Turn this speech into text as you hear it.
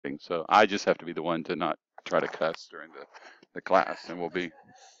So I just have to be the one to not try to cuss during the class, and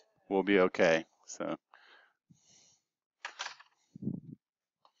we'll be okay. So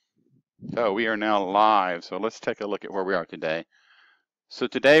we are now live. So let's take a look at where we are today. So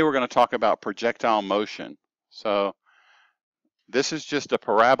today we're going to talk about projectile motion. So this is just a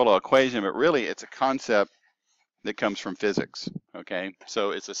parabola equation, but really it's a concept that comes from physics. Okay,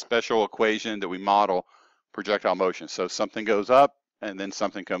 so it's a special equation that we model projectile motion. So something goes up and then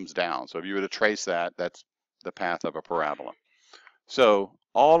something comes down. So if you were to trace that, that's the path of a parabola. So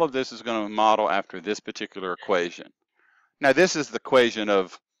all of this is going to model after this particular equation. Now this is the equation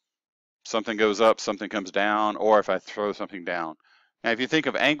of something goes up, something comes down, or if I throw something down. Now if you think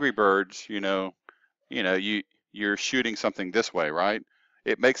of Angry Birds, you're shooting something this way, right?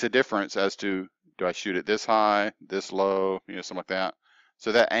 It makes a difference as to, do I shoot it this high, this low, something like that.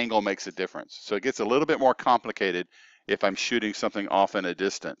 So that angle makes a difference. So it gets a little bit more complicated if I'm shooting something off in a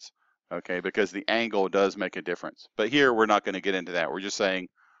distance, okay, because the angle does make a difference. But here we're not going to get into that. We're just saying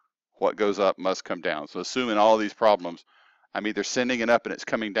what goes up must come down. So assuming all these problems, I'm either sending it up and it's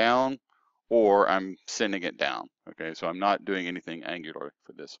coming down, or I'm sending it down. Okay, so I'm not doing anything angular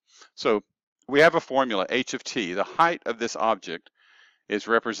for this. So we have a formula, h of t. The height of this object is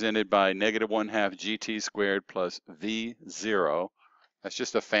represented by -1/2 gt squared plus v0. That's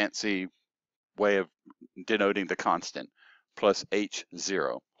just a fancy way of denoting the constant, plus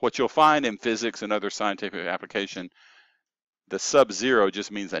h0. What you'll find in physics and other scientific application, the sub-zero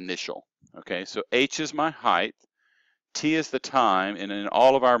just means initial. Okay, so h is my height, t is the time, and in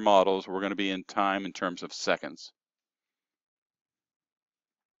all of our models, we're going to be in time in terms of seconds.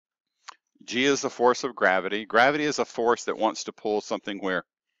 G is the force of gravity. Gravity is a force that wants to pull something where?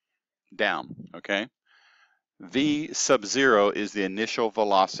 Down, okay? V sub 0 is the initial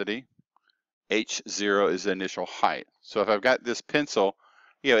velocity. H0 is the initial height. So if I've got this pencil,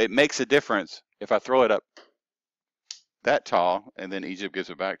 it makes a difference if I throw it up that tall and then Egypt gives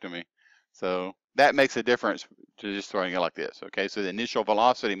it back to me. So that makes a difference to just throwing it like this, okay? So the initial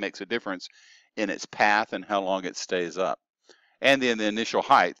velocity makes a difference in its path and how long it stays up. And then the initial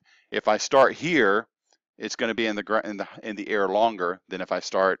height. If I start here, it's going to be in the air longer than if I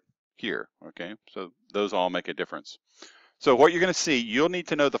start here, okay? So those all make a difference. So what you're going to see, you'll need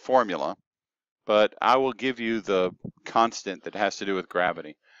to know the formula, but I will give you the constant that has to do with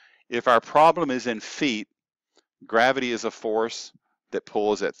gravity. If our problem is in feet, gravity is a force that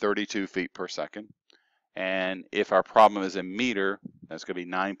pulls at 32 feet per second. And if our problem is in meter, that's going to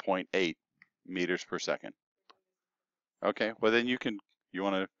be 9.8 meters per second. Okay, well then you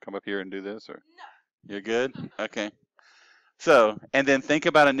want to come up here and do this, or? No. You're good? Okay. So, and then think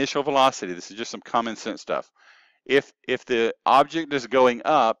about initial velocity. This is just some common sense stuff. If the object is going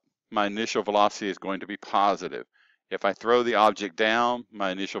up, my initial velocity is going to be positive. If I throw the object down,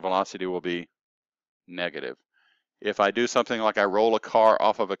 my initial velocity will be negative. If I do something like I roll a car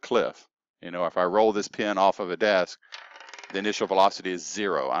off of a cliff, if I roll this pen off of a desk, the initial velocity is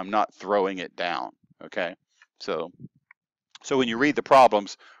 0. I'm not throwing it down, okay? So when you read the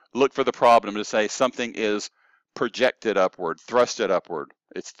problems, look for the problem to say something is projected upward, thrusted upward,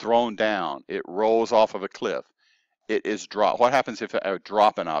 it's thrown down, it rolls off of a cliff, it is dropped. What happens if I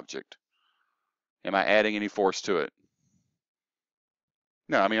drop an object? Am I adding any force to it?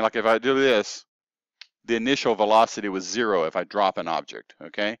 No, I mean, like if I do this, the initial velocity was 0 if I drop an object,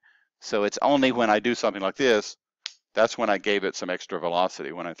 okay? So it's only when I do something like this, that's when I gave it some extra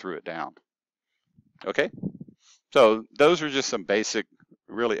velocity, when I threw it down. Okay? So those are just some basic,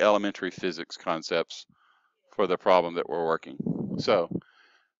 really elementary physics concepts for the problem that we're working. So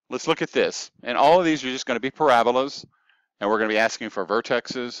let's look at this. And all of these are just going to be parabolas, and we're going to be asking for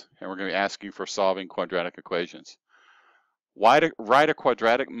vertexes, and we're going to be asking for solving quadratic equations. Write a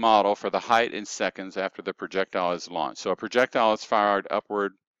quadratic model for the height in seconds after the projectile is launched. So a projectile is fired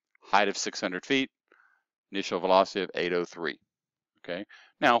upward, height of 600 feet, initial velocity of 803. Okay.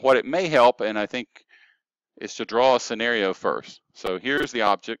 Now, what it may help, and I think, is to draw a scenario first. So here's the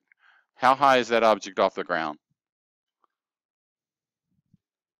object. How high is that object off the ground?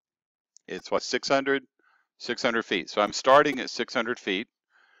 It's what, 600? 600 feet. So I'm starting at 600 feet.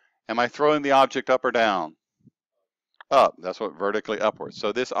 Am I throwing the object up or down? Up. That's what vertically upwards.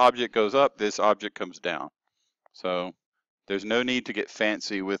 So this object goes up, this object comes down. So there's no need to get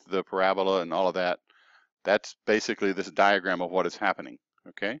fancy with the parabola and all of that. That's basically this diagram of what is happening.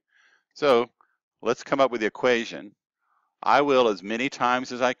 Okay. So let's come up with the equation. I will, as many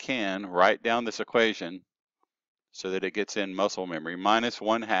times as I can, write down this equation so that it gets in muscle memory.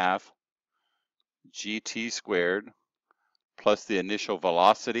 -1/2 gt squared plus the initial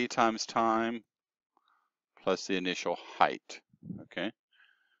velocity times time plus the initial height. Okay.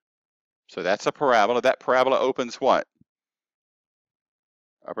 So that's a parabola. That parabola opens what?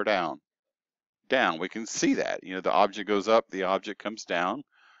 Up or down? Down. We can see that. You know, the object goes up, the object comes down.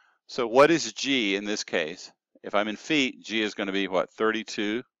 So what is G in this case? If I'm in feet, G is going to be what?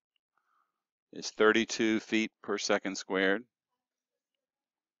 32 is 32 feet per second squared.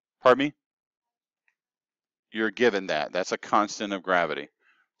 Pardon me? You're given that. That's a constant of gravity.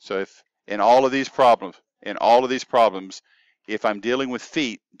 So if in all of these problems, if I'm dealing with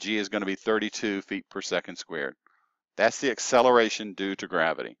feet, G is going to be 32 feet per second squared. That's the acceleration due to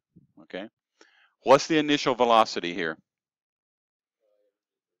gravity. Okay. What's the initial velocity here?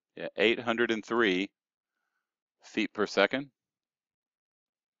 Yeah, 803 feet per second.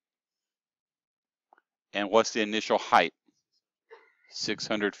 And what's the initial height?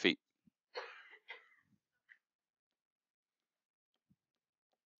 600 feet.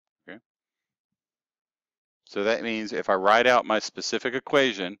 Okay. So that means if I write out my specific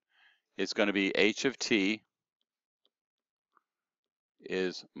equation, it's going to be h of t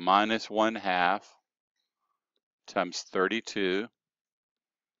is minus 1/2 times 32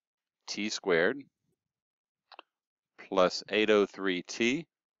 t squared plus 803t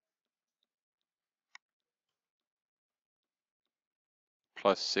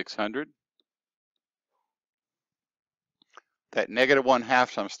plus 600. That negative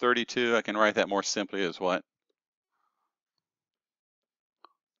 1/2 times 32, I can write that more simply as what?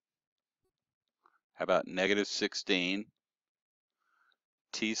 How about negative 16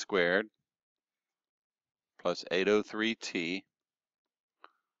 t squared plus 803t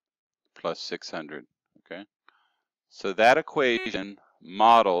plus 600, okay? So that equation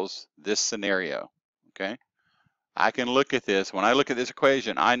models this scenario, okay? I can look at this. When I look at this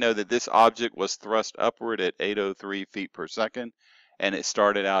equation, I know that this object was thrust upward at 803 feet per second, and it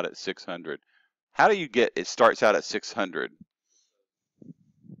started out at 600. How do you get it starts out at 600?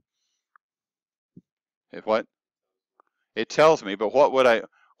 If what? It tells me, but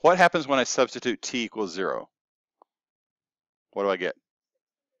what happens when I substitute t equals 0? What do I get?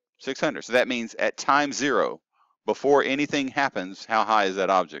 600. So that means at time 0, before anything happens, how high is that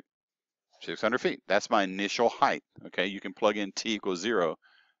object? 600 feet. That's my initial height. Okay, you can plug in t equals 0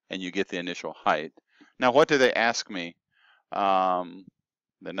 and you get the initial height. Now, what do they ask me?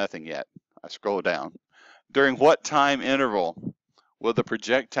 Nothing yet. I scroll down. During what time interval will the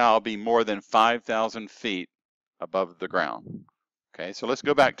projectile be more than 5,000 feet above the ground? Okay, so let's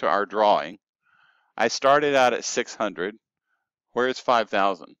go back to our drawing. I started out at 600. Where is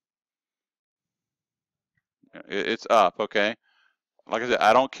 5,000? It's up, okay? Like I said,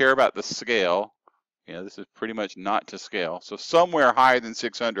 I don't care about the scale. You know, this is pretty much not to scale. So somewhere higher than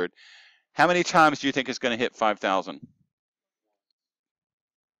 600. How many times do you think it's going to hit 5,000?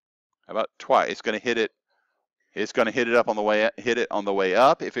 About twice. It's going to hit it. It's going to hit it up on the way. Hit it on the way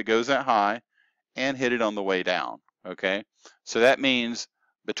up if it goes that high, and hit it on the way down. Okay. So that means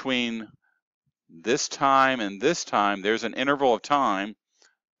between this time and this time, there's an interval of time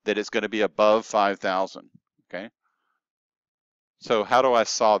that it's going to be above 5,000. Okay. So how do I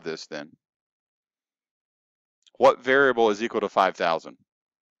solve this then? What variable is equal to 5,000?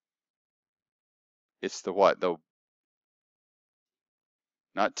 It's the what?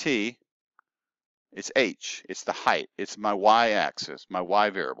 Not t. It's h. It's the height. It's my y-axis, my y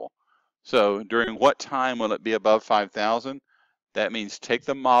variable. So during what time will it be above 5,000? That means take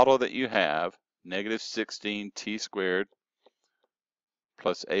the model that you have, negative 16 t squared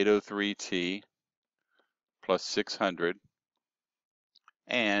plus 803t plus 600,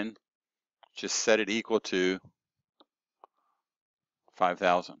 and just set it equal to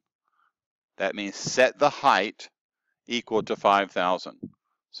 5,000. That means set the height equal to 5,000.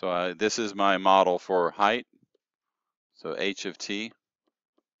 So this is my model for height. So h of t.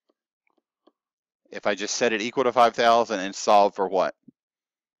 If I just set it equal to 5,000 and solve for what?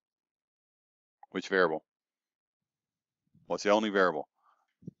 Which variable? What's the only variable?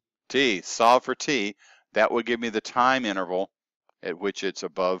 T. Solve for t. That would give me the time interval at which it's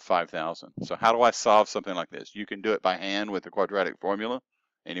above 5,000. So how do I solve something like this? You can do it by hand with the quadratic formula.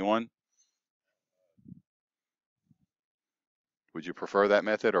 Anyone? Would you prefer that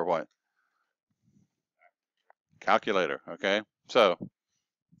method or what? Calculator, okay? So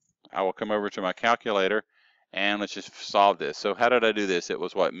I will come over to my calculator and let's just solve this. So how did I do this? It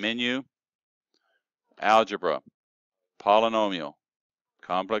was what? Menu, algebra, polynomial,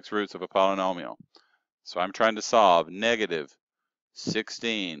 complex roots of a polynomial. So I'm trying to solve negative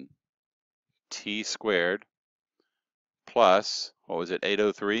 16 t squared plus, what was it,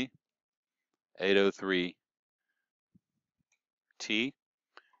 803? 803 t,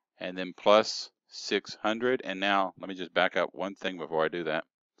 and then plus 600. And now let me just back up one thing before I do that.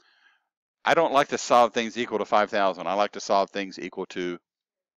 I don't like to solve things equal to 5,000. I like to solve things equal to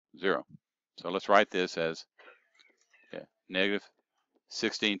 0. So let's write this as negative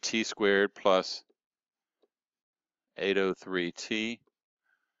 16t squared plus 803t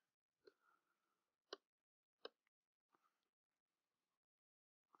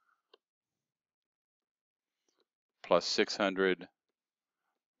plus 600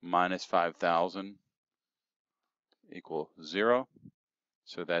 minus 5,000 equal 0.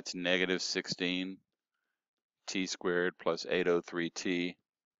 So that's negative 16t squared plus 803t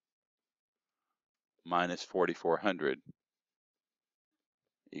minus 4,400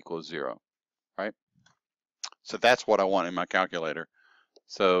 equals 0, right? So that's what I want in my calculator.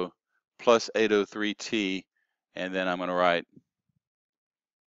 So plus 803t, and then I'm going to write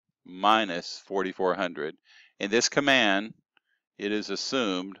minus 4,400. In this command, it's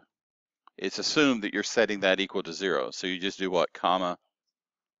assumed that you're setting that equal to 0. So you just do what? Comma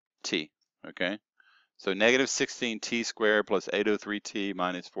t, okay? So negative 16t squared plus 803t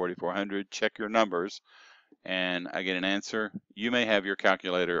minus 4,400. Check your numbers, and I get an answer. You may have your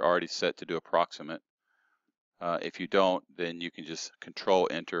calculator already set to do approximate. If you don't, then you can just Control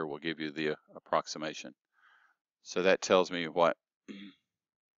Enter will give you the approximation. So that tells me what?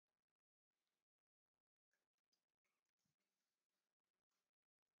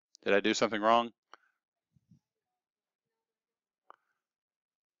 Did I do something wrong?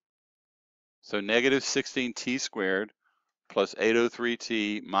 So negative 16t squared plus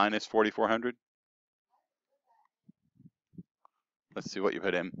 803t minus 4,400. Let's see what you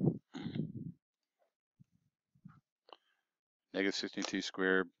put in. Negative 16t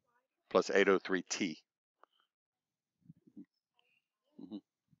squared plus 803t.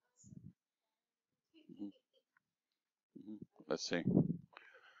 Let's see.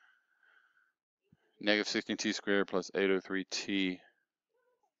 Negative 16t squared plus 803t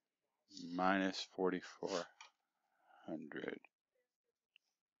minus 4,400.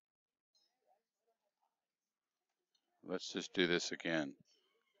 Let's just do this again.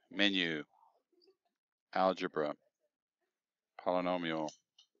 Menu, algebra, polynomial,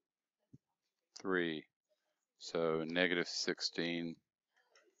 3. So negative 16t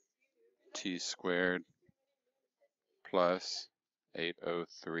squared plus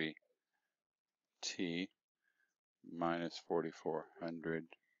 803t minus 4,400,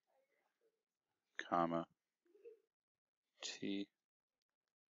 comma, t.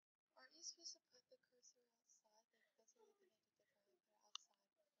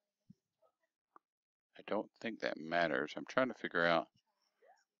 I don't think that matters. I'm trying to figure out.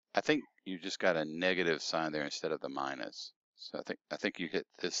 I think you just got a negative sign there instead of the minus. So I think you hit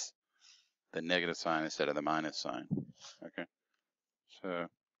this, the negative sign instead of the minus sign. Okay. So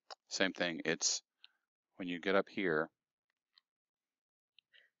same thing. It's when you get up here,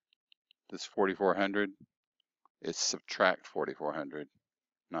 this 4,400, it's subtract 4,400,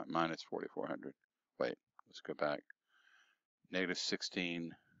 not minus 4,400. Wait, let's go back. Negative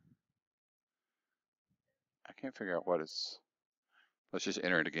 16. I can't figure out what it's. Let's just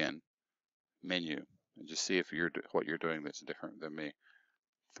enter it again. Menu, and just see if what you're doing that's different than me.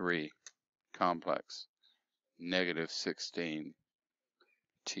 3, complex, negative 16t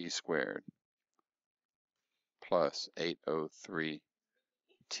squared plus 803t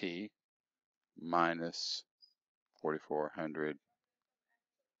minus 4,400,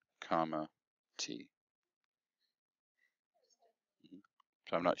 comma, t.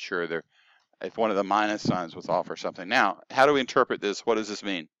 So I'm not sure there if one of the minus signs was off or something. Now, how do we interpret this? What does this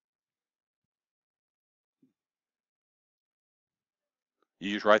mean?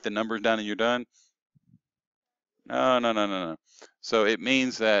 You just write the numbers down and you're done? No. So it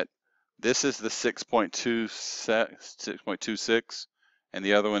means that this is the 6.26, and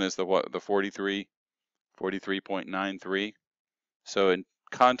the other one is the what? The 43.93. So in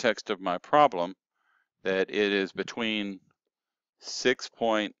context of my problem, that it is between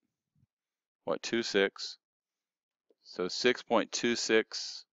 6.26. So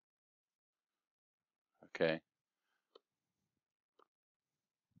 6.26. Okay.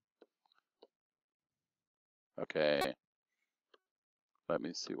 Okay. Let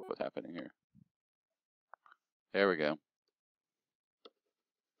me see what's happening here. There we go.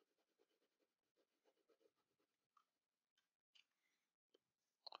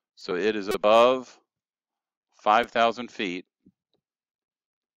 So it is above 5,000 feet.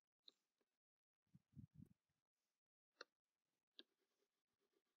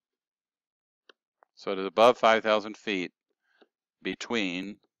 So it is above 5,000 feet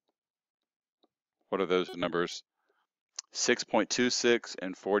between, what are those numbers? 6.26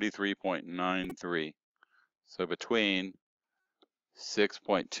 and 43.93. So between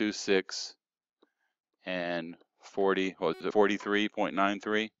 6.26 and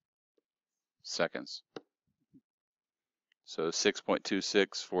 43.93 seconds. So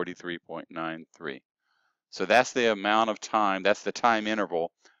 6.26, 43.93. So that's the amount of time, that's the time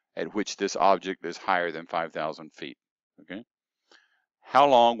interval at which this object is higher than 5,000 feet. Okay. How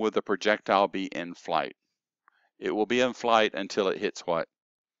long will the projectile be in flight? It will be in flight until it hits what?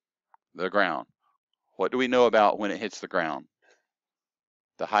 The ground. What do we know about when it hits the ground?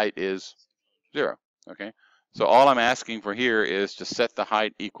 The height is 0. Okay. So all I'm asking for here is to set the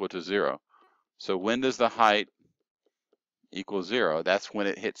height equal to 0. So when does the height equal 0? That's when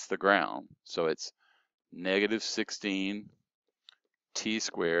it hits the ground. So it's negative 16 t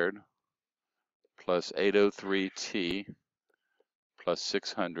squared plus 803t plus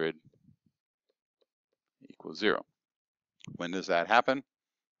 600 equals 0. When does that happen?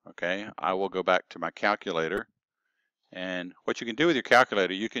 Okay, I will go back to my calculator. And what you can do with your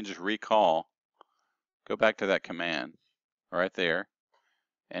calculator, you can just recall, go back to that command right there.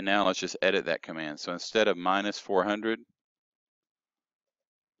 And now let's just edit that command. So instead of minus 400,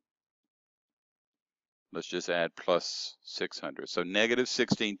 let's just add plus 600. So negative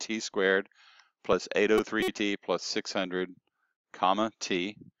 16t squared plus 803t plus 600 comma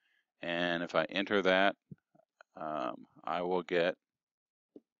t. And if I enter that, I will get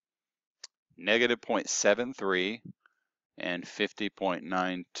negative 0.73 and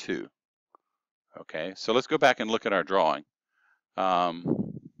 50.92. Okay, so let's go back and look at our drawing.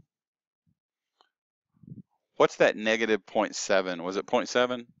 What's that negative 0.7? Was it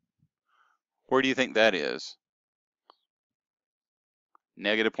 0.7? Where do you think that is?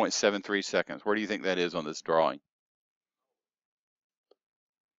 Negative 0.73 seconds. Where do you think that is on this drawing?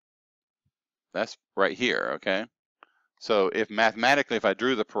 That's right here, okay? So if mathematically, if I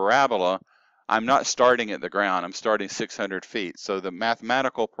drew the parabola, I'm not starting at the ground, I'm starting 600 feet. So the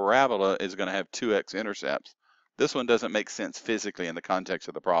mathematical parabola is going to have 2x intercepts. This one doesn't make sense physically in the context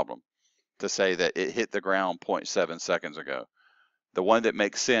of the problem to say that it hit the ground 0.7 seconds ago. The one that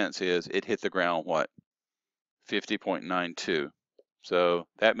makes sense is it hit the ground, what? 50.92. So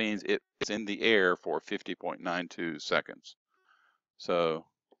that means it's in the air for 50.92 seconds. So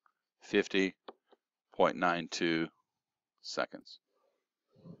 50.92 seconds.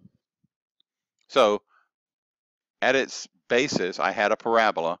 So at its basis, I had a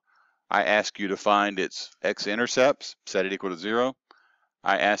parabola. I ask you to find its x-intercepts, set it equal to 0.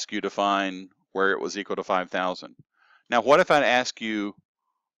 I ask you to find where it was equal to 5,000. Now, what if I ask you,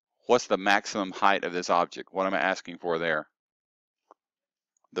 what's the maximum height of this object? What am I asking for there?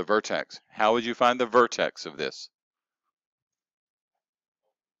 The vertex. How would you find the vertex of this?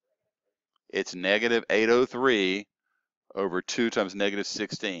 It's negative 803 over 2 times negative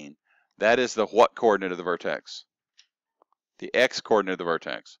 16. That is the what coordinate of the vertex? The x coordinate of the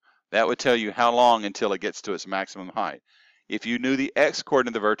vertex. That would tell you how long until it gets to its maximum height. If you knew the x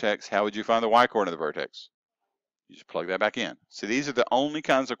coordinate of the vertex, how would you find the y coordinate of the vertex? You just plug that back in. So these are the only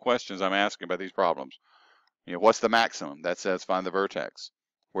kinds of questions I'm asking about these problems. You know, what's the maximum? That says find the vertex.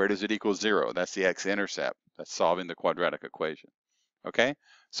 Where does it equal 0? That's the x-intercept. That's solving the quadratic equation. Okay?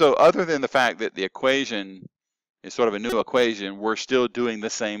 So other than the fact that the equation is sort of a new equation, we're still doing the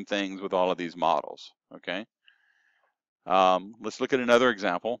same things with all of these models. Okay? Let's look at another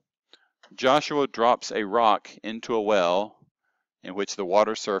example. Joshua drops a rock into a well in which the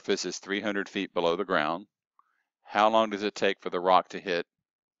water surface is 300 feet below the ground. How long does it take for the rock to hit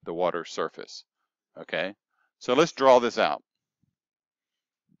the water surface? Okay, so let's draw this out.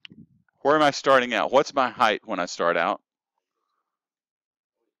 Where am I starting out? What's my height when I start out?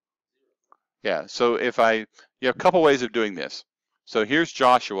 Yeah, so if you have a couple ways of doing this. So here's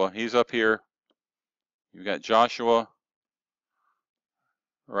Joshua, he's up here. You've got Joshua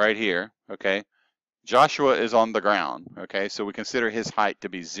right here, okay? Joshua is on the ground, okay? So we consider his height to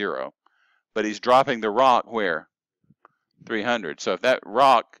be 0. But he's dropping the rock where? 300. So if that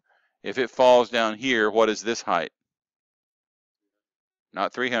rock, if it falls down here, what is this height?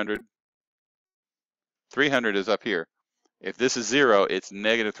 Not 300. 300 is up here. If this is 0, it's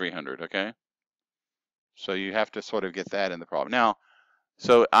negative 300, okay? So you have to sort of get that in the problem. Now,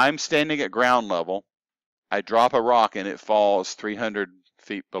 so I'm standing at ground level. I drop a rock and it falls 300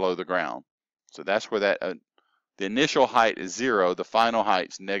 feet below the ground. So that's where that, the initial height is 0, the final height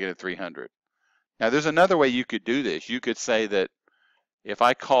is negative 300. Now there's another way you could do this. You could say that if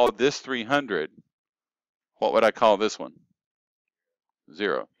I called this 300, what would I call this one?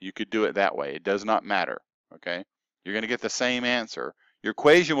 0. You could do it that way. It does not matter, okay? You're going to get the same answer. Your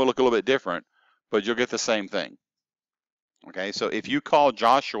equation will look a little bit different, but you'll get the same thing. Okay, so if you call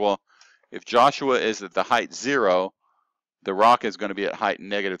Joshua, if Joshua is at the height 0, the rock is going to be at height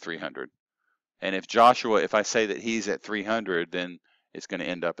negative 300. And if Joshua, if I say that he's at 300, then it's going to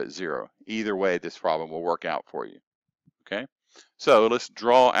end up at 0. Either way, this problem will work out for you. Okay? So let's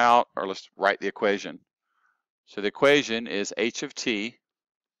draw out, or let's write the equation. So the equation is h of t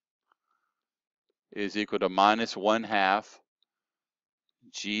is equal to minus 1/2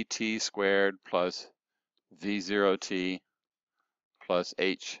 gt squared plus v0t plus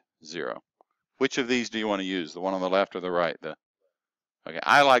h0. Which of these do you want to use? The one on the left or the right? Okay,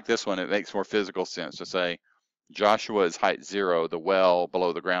 I like this one. It makes more physical sense to say Joshua is height 0. The well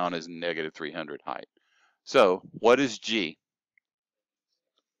below the ground is negative 300 height. So what is g?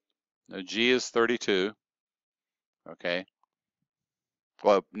 Now, g is 32. Okay.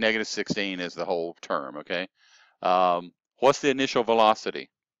 Well, negative 16 is the whole term. Okay. What's the initial velocity?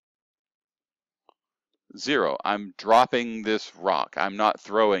 0. I'm dropping this rock. I'm not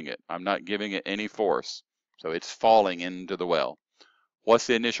throwing it. I'm not giving it any force. So it's falling into the well. What's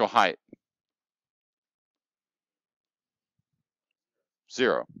the initial height?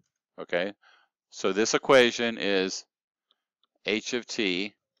 0. Okay. So this equation is h of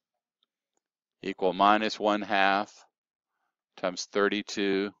t equal minus 1/2 times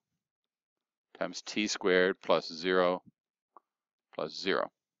 32 times t squared plus 0 plus 0.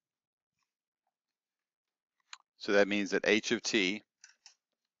 So that means that h of t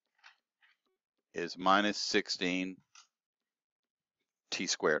is minus 16 t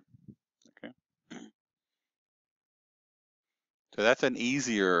squared. Okay. So that's an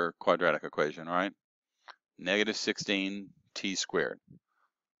easier quadratic equation, right? Negative 16 t squared.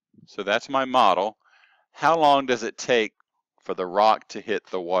 So that's my model. How long does it take for the rock to hit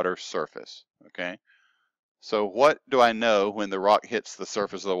the water surface? Okay. So what do I know when the rock hits the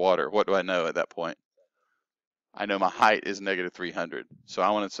surface of the water? What do I know at that point? I know my height is negative 300. So I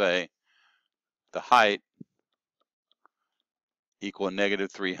want to say the height equal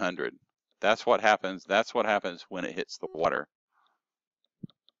negative 300. That's what happens. That's what happens when it hits the water.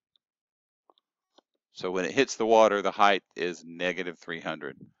 So when it hits the water, the height is negative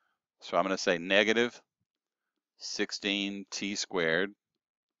 300. So I'm going to say negative 16 t squared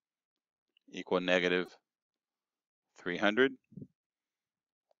equal negative 300.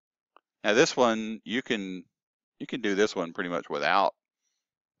 Now this one, you can do this one pretty much without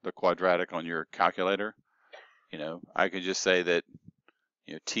the quadratic on your calculator. You know, I could just say that,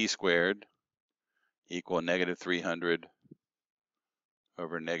 you know, t squared equal negative 300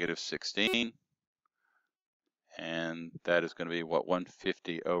 over negative 16. And that is going to be, what,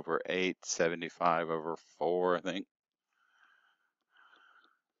 150 over 8, 75 over 4, I think.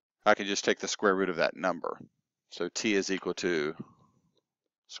 I can just take the square root of that number. So t is equal to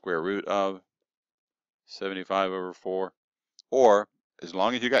square root of 75 over 4. Or, as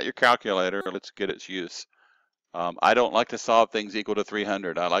long as you got your calculator, let's get its use. I don't like to solve things equal to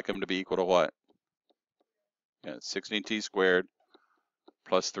 300. I like them to be equal to what? Yeah, 16t squared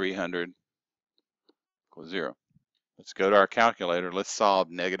plus 300 equals 0. Let's go to our calculator. Let's solve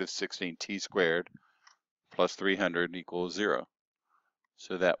negative 16t squared plus 300 equals 0.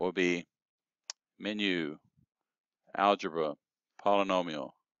 So that will be menu, algebra,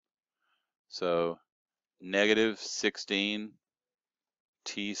 polynomial. So negative 16t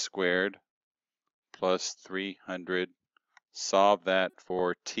squared plus 300. Solve that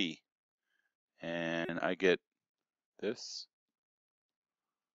for t. And I get this.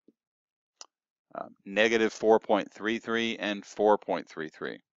 Negative 4.33 and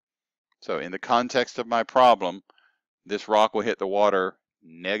 4.33. So in the context of my problem, this rock will hit the water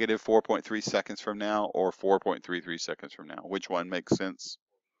negative 4.3 seconds from now or 4.33 seconds from now. Which one makes sense?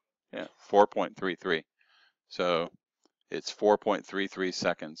 Yeah, 4.33. So it's 4.33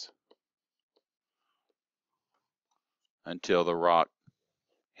 seconds until the rock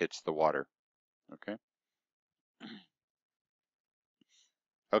hits the water. Okay.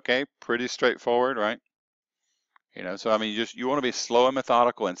 Okay, pretty straightforward, right? You know, so I mean, you want to be slow and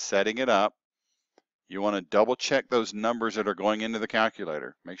methodical in setting it up. You want to double check those numbers that are going into the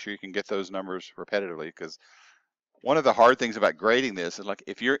calculator. Make sure you can get those numbers repetitively, because one of the hard things about grading this is, like,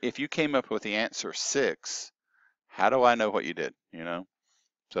 if you came up with the answer 6, how do I know what you did? You know,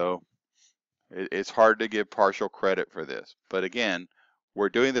 so it's hard to give partial credit for this. But again, we're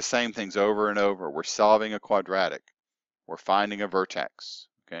doing the same things over and over. We're solving a quadratic. We're finding a vertex.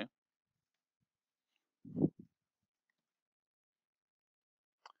 Okay.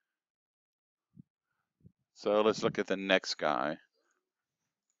 So let's look at the next guy.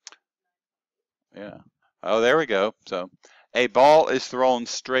 Yeah. Oh, there we go. So a ball is thrown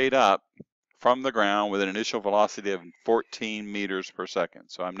straight up from the ground with an initial velocity of 14 meters per second.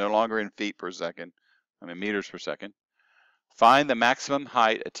 So I'm no longer in feet per second. I'm in meters per second. Find the maximum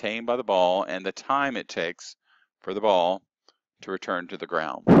height attained by the ball and the time it takes for the ball to return to the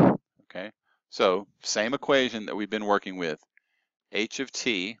ground. Okay, so same equation that we've been working with. H of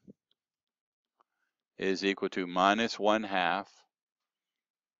t is equal to minus 1/2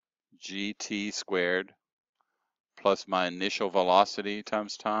 gt squared plus my initial velocity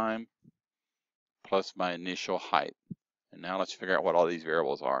times time plus my initial height. And now let's figure out what all these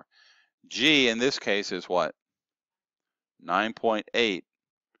variables are. G in this case is what? 9.8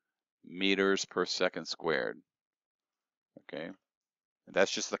 meters per second squared. Okay, and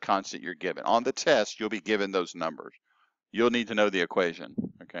that's just the constant you're given. On the test, you'll be given those numbers. You'll need to know the equation.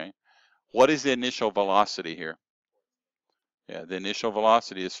 Okay, what is the initial velocity here? Yeah, the initial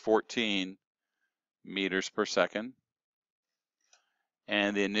velocity is 14 meters per second.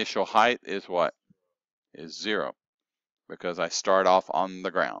 And the initial height is what? Is 0, because I start off on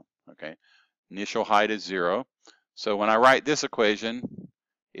the ground. Okay, initial height is 0. So when I write this equation,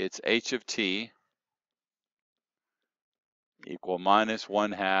 it's h of t equal minus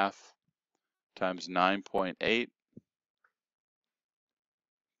 1/2 times 9.8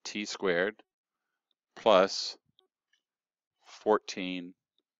 t squared plus 14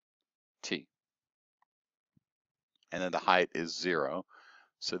 t. And then the height is 0.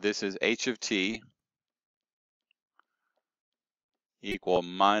 So this is h of t equal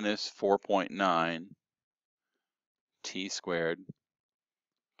minus 4.9 t squared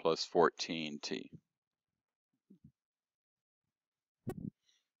plus 14t.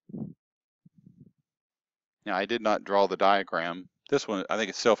 Now I did not draw the diagram. This one, I think,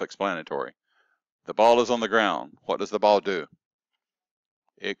 is self-explanatory. The ball is on the ground. What does the ball do?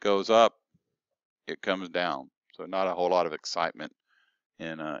 It goes up, it comes down. So not a whole lot of excitement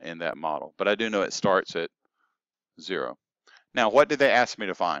in that model. But I do know it starts at 0. Now, what did they ask me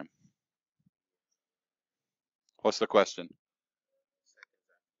to find? What's the question?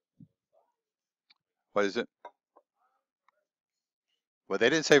 What is it? Well, they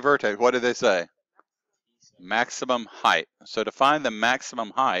didn't say vertex. What did they say? Maximum height. So to find the maximum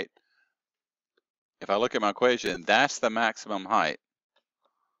height, if I look at my equation, that's the maximum height.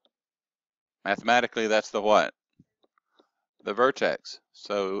 Mathematically, that's the what? The vertex.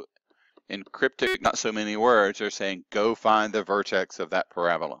 So in cryptic, not so many words, they're saying, go find the vertex of that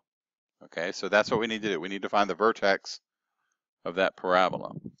parabola. Okay, so that's what we need to do. We need to find the vertex of that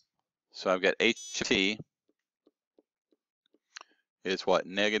parabola. So I've got h of t is what?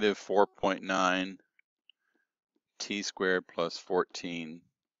 Negative 4.9 t squared plus 14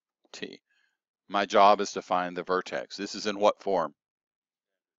 t. My job is to find the vertex. This is in what form?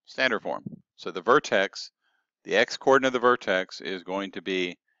 Standard form. So the vertex, the x-coordinate of the vertex is going to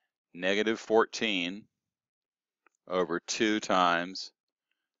be negative 14 over 2 times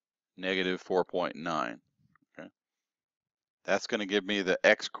negative 4.9. Okay, that's going to give me the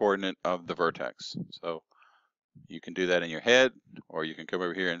x-coordinate of the vertex. So you can do that in your head, or you can come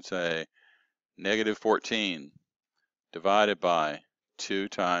over here and say negative 14 divided by 2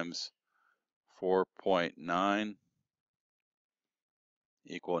 times 4.9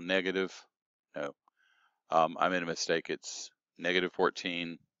 equal negative, no, I made a mistake. It's negative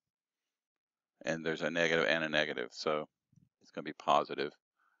 14, and there's a negative and a negative, so it's going to be positive.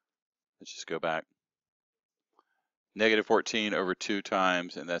 Let's just go back. Negative 14 over 2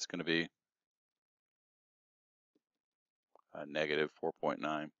 times, and that's going to be negative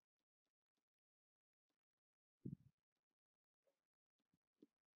 4.9.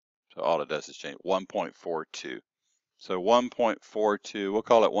 So all it does is change 1.42. So 1.42, we'll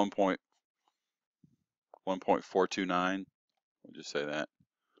call it 1.429. We'll just say that.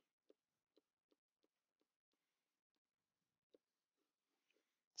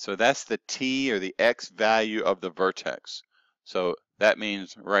 So that's the t, or the x value of the vertex. So that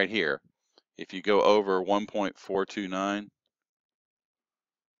means right here, if you go over 1.429,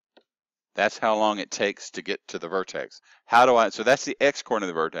 that's how long it takes to get to the vertex. How do I, so that's the x-coordinate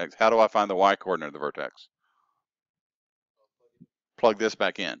of the vertex. How do I find the y-coordinate of the vertex? Plug this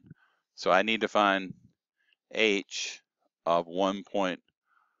back in. So I need to find h of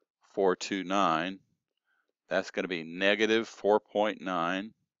 1.429. That's going to be negative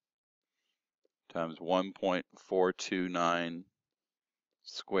 4.9 times 1.429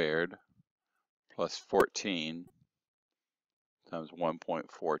 squared plus 14 times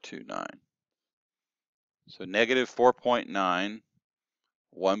 1.429. So negative 4.9,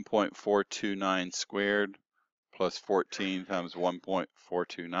 1.429 squared plus 14 times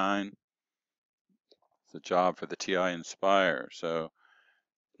 1.429. It's a job for the TI Inspire. So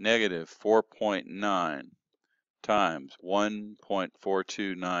negative 4.9 times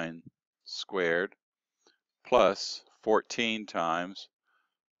 1.429 squared plus 14 times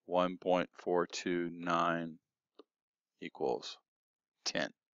 1.429 equals 10.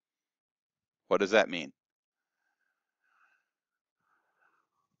 What does that mean?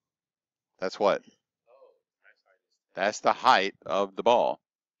 That's what? That's the height of the ball.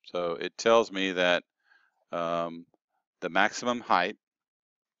 So it tells me that the maximum height.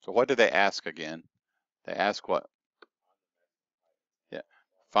 So what did they ask again? They ask what? Yeah.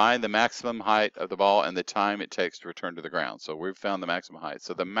 Find the maximum height of the ball and the time it takes to return to the ground. So we've found the maximum height.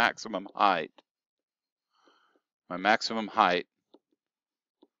 So the maximum height, my maximum height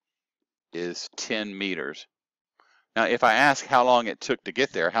is 10 meters. Now, if I ask how long it took to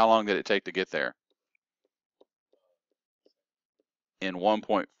get there, how long did it take to get there? In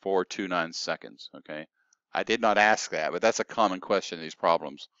 1.429 seconds, okay? I did not ask that, but that's a common question in these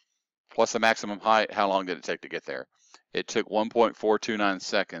problems. What's the maximum height? How long did it take to get there? It took 1.429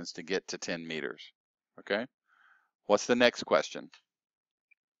 seconds to get to 10 meters, okay? What's the next question?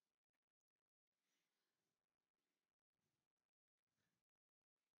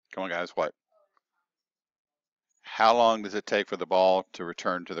 Come on, guys, what? How long does it take for the ball to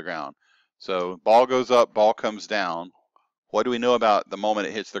return to the ground? So ball goes up, ball comes down. What do we know about the moment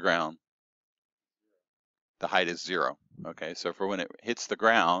it hits the ground? The height is 0. Okay, so for when it hits the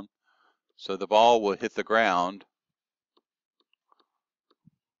ground, so the ball will hit the ground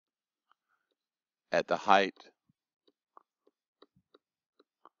at the height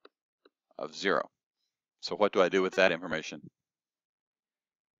of 0. So what do I do with that information?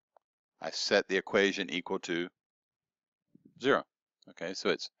 I set the equation equal to 0. Okay, so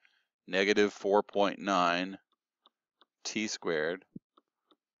it's negative 4.9 t squared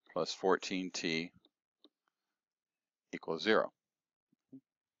plus 14t equals 0.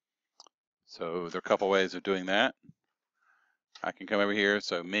 So there are a couple ways of doing that. I can come over here,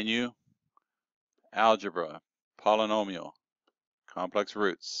 so menu, algebra, polynomial, complex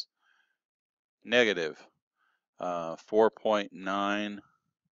roots, negative 4.9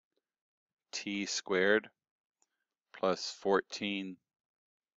 t squared plus 14t,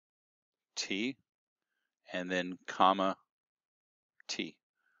 and then comma t.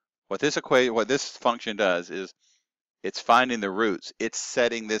 What this function does is it's finding the roots. It's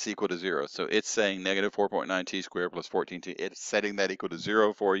setting this equal to 0. So it's saying negative 4.9 t squared plus 14t. It's setting that equal to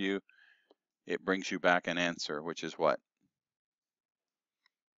 0 for you. It brings you back an answer, which is what?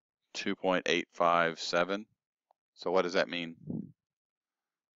 2.857. So what does that mean?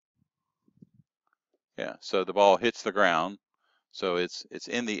 Yeah, so the ball hits the ground. So it's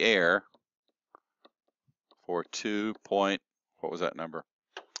in the air for what was that number?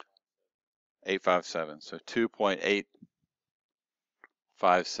 857. So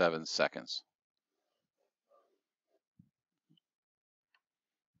 2.857 seconds.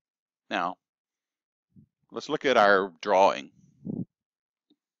 Now, let's look at our drawing.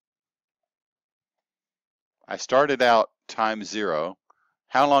 I started out time 0.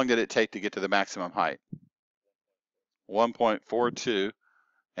 How long did it take to get to the maximum height? 1.42.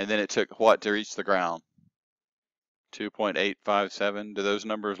 And then it took what to reach the ground? 2.857. Do those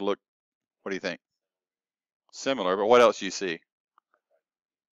numbers look, what do you think? Similar, but what else do you see?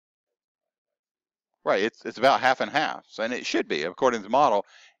 Right, it's about half and half. So, and it should be, according to the model.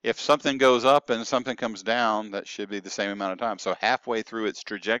 If something goes up and something comes down, that should be the same amount of time. So halfway through its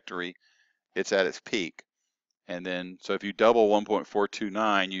trajectory, it's at its peak. And then, so if you double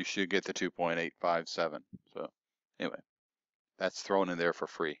 1.429, you should get the 2.857. So anyway, that's thrown in there for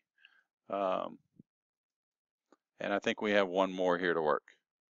free. And I think we have one more here to work.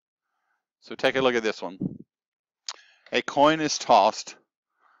 So take a look at this one. A coin is tossed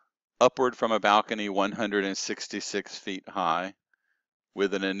upward from a balcony 166 feet high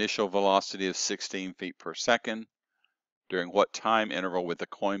with an initial velocity of 16 feet per second. During what time interval would the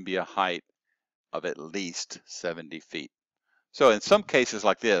coin be a height of at least 70 feet? So in some cases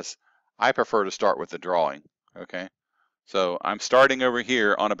like this, I prefer to start with the drawing, okay? So I'm starting over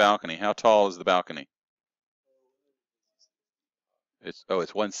here on a balcony. How tall is the balcony? It's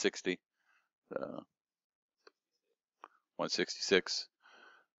 160. 166.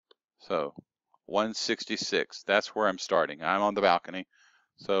 So 166, that's where I'm starting. I'm on the balcony.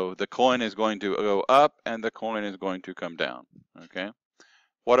 So the coin is going to go up and the coin is going to come down, okay?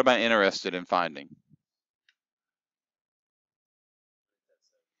 What am I interested in finding?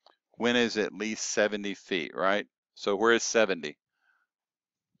 When is at least 70 feet, right? So where is 70?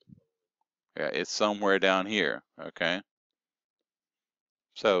 Yeah, it's somewhere down here, okay?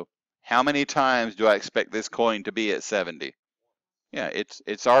 So how many times do I expect this coin to be at 70? Yeah,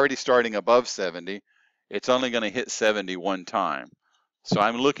 it's already starting above 70. It's only going to hit 70 one time. So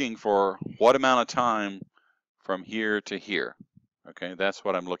I'm looking for what amount of time from here to here. Okay, that's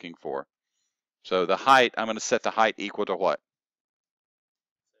what I'm looking for. So the height, I'm going to set the height equal to what?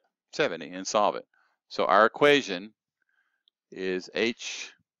 70 and solve it. So our equation is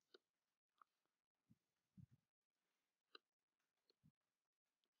h,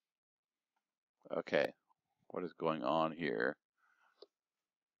 okay, what is going on here?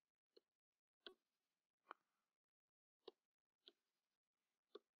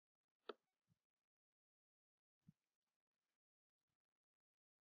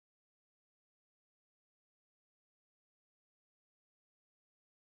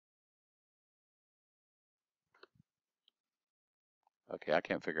 Okay, I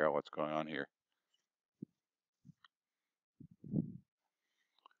can't figure out what's going on here.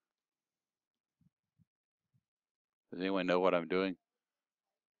 Does anyone know what I'm doing?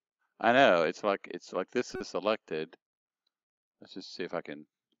 I know, it's like this is selected. Let's just see if I can,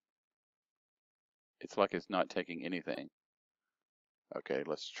 it's like it's not taking anything. Okay,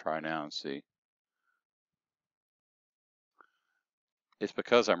 let's try now and see. It's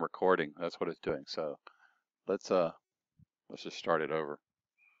because I'm recording, that's what it's doing. So let's just start it over.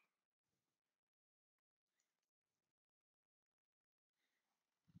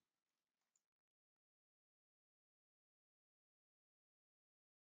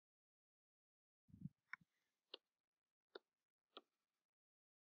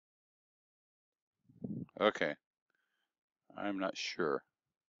 Okay, I'm not sure.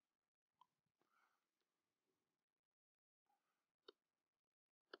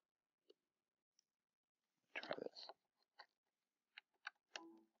 Try this.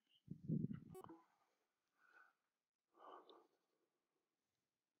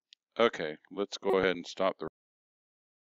 Okay, let's go ahead and stop the